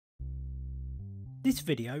This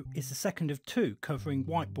video is the second of two covering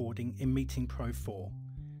whiteboarding in Meeting Pro 4.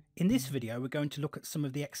 In this video we're going to look at some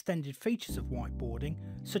of the extended features of whiteboarding,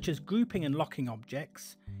 such as grouping and locking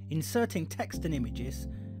objects, inserting text and images,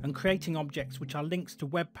 and creating objects which are links to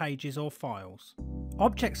web pages or files.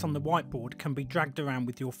 Objects on the whiteboard can be dragged around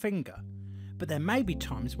with your finger, but there may be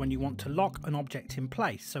times when you want to lock an object in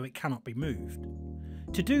place so it cannot be moved.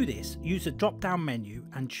 To do this, use the drop-down menu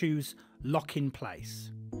and choose Lock in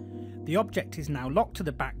Place. The object is now locked to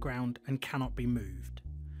the background and cannot be moved.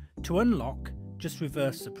 To unlock, just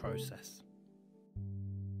reverse the process.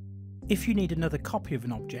 If you need another copy of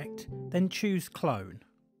an object, then choose Clone.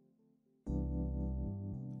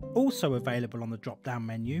 Also available on the drop-down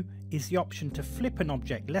menu is the option to flip an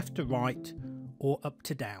object left to right or up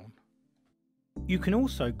to down. You can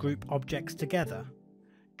also group objects together.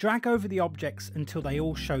 Drag over the objects until they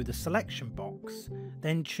all show the selection box,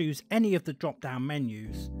 then choose any of the drop-down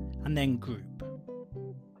menus and then group.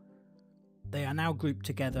 They are now grouped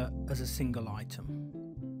together as a single item.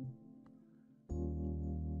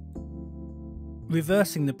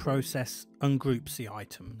 Reversing the process ungroups the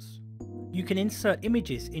items. You can insert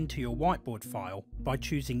images into your whiteboard file by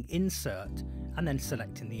choosing Insert and then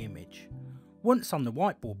selecting the image. Once on the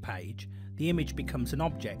whiteboard page, the image becomes an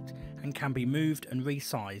object and can be moved and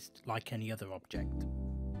resized like any other object.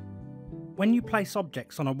 When you place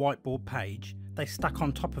objects on a whiteboard page, they stack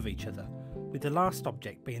on top of each other, with the last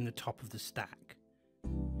object being the top of the stack.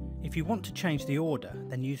 If you want to change the order,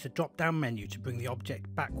 then use the drop-down menu to bring the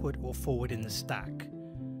object backward or forward in the stack.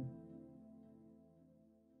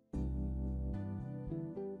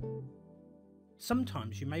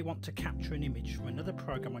 Sometimes you may want to capture an image from another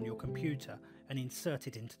program on your computer and insert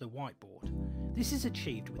it into the whiteboard. This is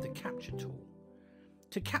achieved with the Capture tool.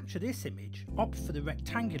 To capture this image, opt for the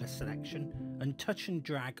rectangular selection and touch and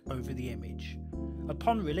drag over the image.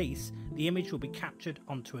 Upon release, the image will be captured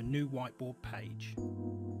onto a new whiteboard page.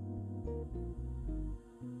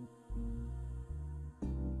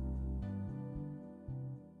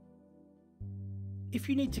 If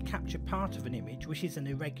you need to capture part of an image which is an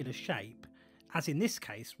irregular shape, as in this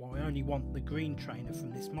case where I only want the green trainer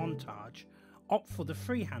from this montage, opt for the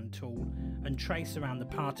freehand tool and trace around the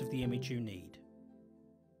part of the image you need.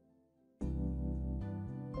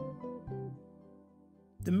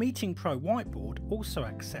 The Meeting Pro whiteboard also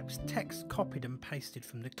accepts text copied and pasted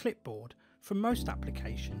from the clipboard from most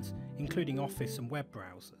applications, including Office and web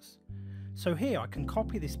browsers. So here I can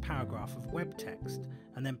copy this paragraph of web text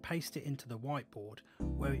and then paste it into the whiteboard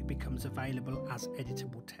where it becomes available as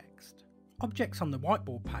editable text. Objects on the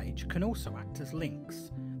whiteboard page can also act as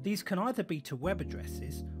links. These can either be to web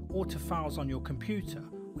addresses or to files on your computer,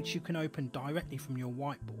 which you can open directly from your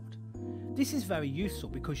whiteboard. This is very useful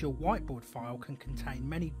because your whiteboard file can contain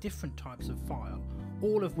many different types of file,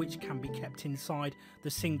 all of which can be kept inside the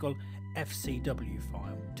single FCW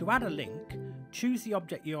file. To add a link, choose the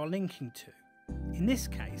object you are linking to. In this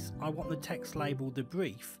case, I want the text labelled The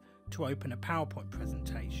Brief to open a PowerPoint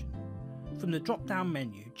presentation. From the drop-down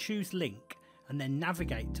menu, choose Link and then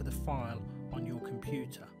navigate to the file on your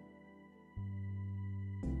computer.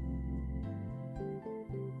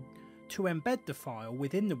 To embed the file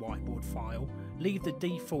within the whiteboard file, leave the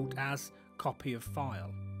default as Copy of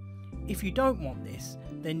File. If you don't want this,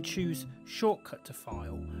 then choose Shortcut to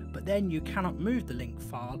File, but then you cannot move the link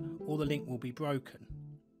file or the link will be broken.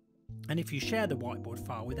 And if you share the whiteboard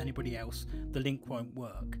file with anybody else, the link won't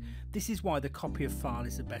work. This is why the copy of file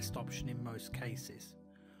is the best option in most cases.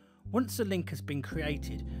 Once the link has been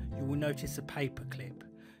created, you will notice a paperclip.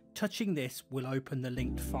 Touching this will open the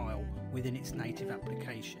linked file within its native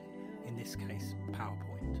application, in this case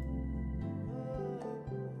PowerPoint.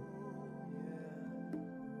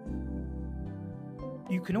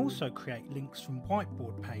 You can also create links from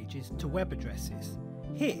whiteboard pages to web addresses.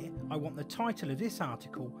 Here, I want the title of this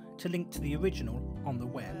article to link to the original on the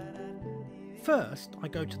web. First, I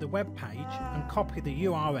go to the web page and copy the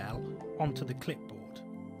URL onto the clipboard.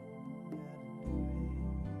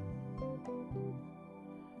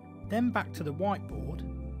 Then back to the whiteboard,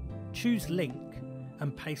 choose Link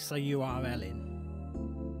and paste the URL in.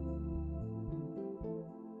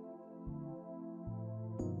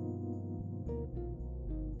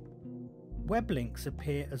 Web links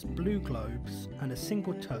appear as blue globes and a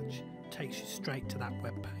single touch takes you straight to that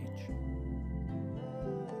web page.